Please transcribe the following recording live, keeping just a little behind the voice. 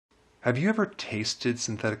Have you ever tasted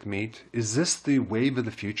synthetic meat? Is this the wave of the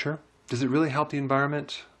future? Does it really help the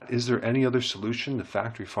environment? Is there any other solution to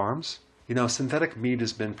factory farms? You know, synthetic meat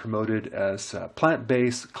has been promoted as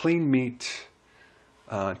plant-based, clean meat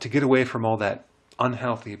to get away from all that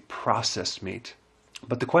unhealthy processed meat.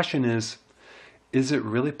 But the question is it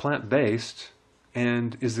really plant-based,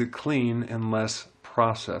 and is it clean and less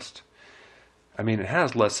processed? I mean, it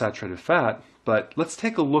has less saturated fat, but let's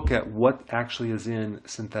take a look at what actually is in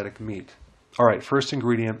synthetic meat. All right, first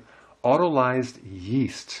ingredient, autolyzed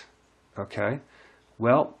yeast. Okay,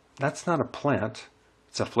 well, that's not a plant.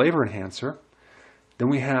 It's a flavor enhancer. Then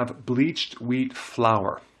we have bleached wheat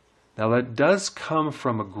flour. Now that does come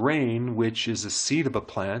from a grain, which is a seed of a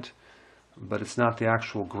plant, but it's not the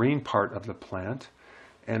actual green part of the plant.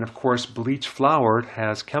 And of course, bleached flour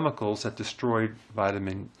has chemicals that destroy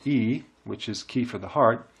vitamin E, which is key for the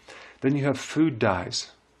heart. Then you have food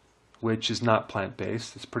dyes, which is not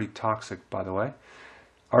plant-based. It's pretty toxic, by the way.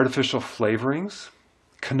 Artificial flavorings.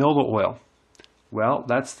 Canola oil. Well,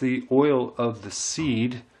 that's the oil of the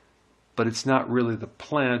seed, but it's not really the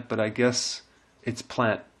plant, but I guess it's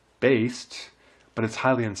plant-based, but it's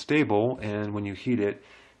highly unstable, and when you heat it,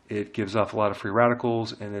 it gives off a lot of free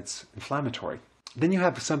radicals, and it's inflammatory. Then you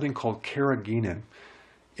have something called carrageenan.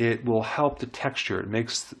 It will help the texture. It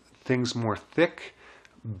makes things more thick,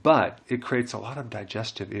 but it creates a lot of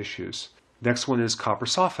digestive issues. Next one is copper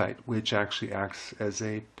sulfate, which actually acts as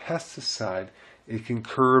a pesticide. It can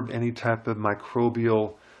curb any type of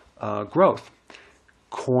microbial growth.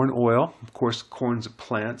 Corn oil, of course, corn's a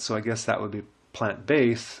plant, so I guess that would be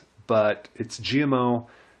plant-based, but it's GMO.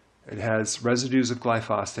 It has residues of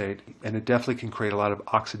glyphosate, and it definitely can create a lot of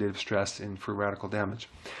oxidative stress and free radical damage.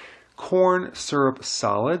 Corn syrup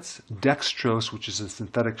solids, dextrose, which is a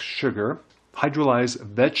synthetic sugar, hydrolyzed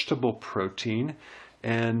vegetable protein,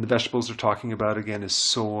 and the vegetables they're talking about again is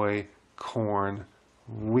soy, corn,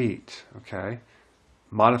 wheat. Okay,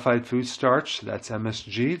 modified food starch, that's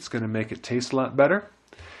MSG. It's going to make it taste a lot better.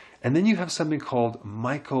 And then you have something called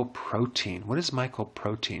mycoprotein. What is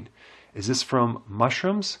mycoprotein? Is this from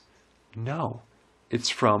mushrooms? No, it's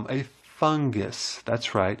from a fungus.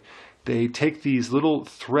 That's right. They take these little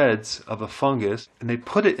threads of a fungus and they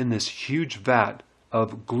put it in this huge vat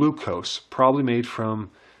of glucose, probably made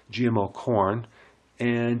from GMO corn,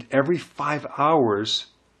 and every 5 hours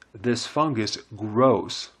this fungus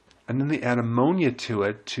grows. And then they add ammonia to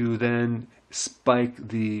it to then spike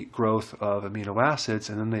the growth of amino acids,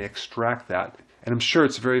 and then they extract that. And I'm sure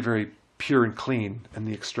it's very, very pure and clean in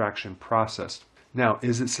the extraction process. Now,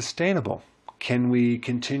 is it sustainable? Can we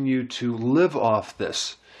continue to live off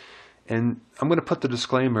this? And I'm going to put the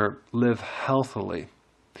disclaimer, live healthily.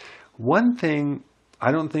 One thing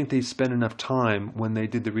I don't think they spent enough time when they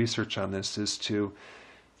did the research on this is to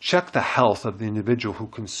check the health of the individual who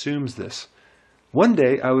consumes this. One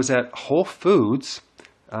day I was at Whole Foods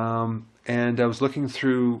and I was looking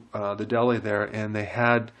through the deli there, and they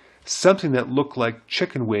had something that looked like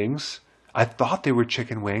chicken wings. I thought they were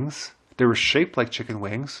chicken wings. They were shaped like chicken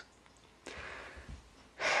wings.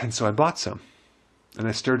 And so I bought some and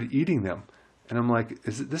I started eating them. And I'm like,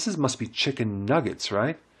 this must be chicken nuggets,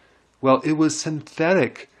 right? Well, it was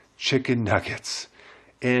synthetic chicken nuggets.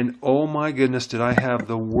 And oh my goodness, did I have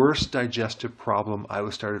the worst digestive problem. I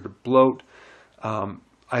was started to bloat.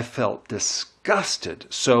 I felt disgusted.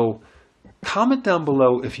 So comment down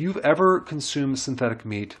below if you've ever consumed synthetic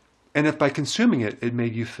meat, and if by consuming it, it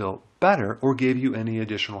made you feel better or gave you any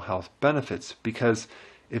additional health benefits. Because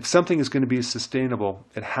if something is going to be sustainable,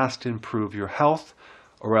 it has to improve your health,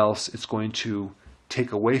 or else it's going to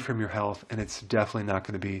take away from your health, and it's definitely not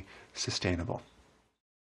going to be sustainable.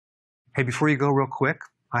 Hey, before you go real quick,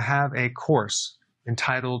 I have a course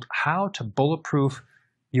entitled How to Bulletproof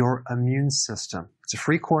Your Immune System. It's a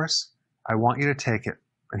free course. I want you to take it.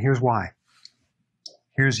 And here's why.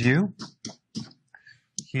 Here's you.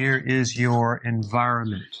 Here is your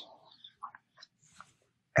environment.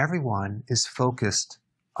 Everyone is focused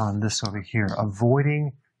on this over here,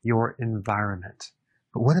 avoiding your environment.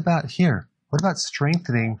 But what about here? What about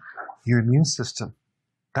strengthening your immune system?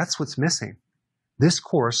 That's what's missing. This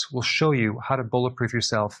course will show you how to bulletproof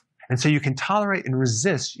yourself, and so you can tolerate and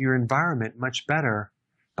resist your environment much better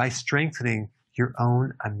by strengthening your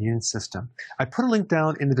own immune system. I put a link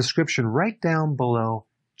down in the description right down below.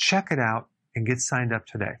 Check it out and get signed up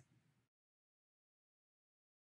today.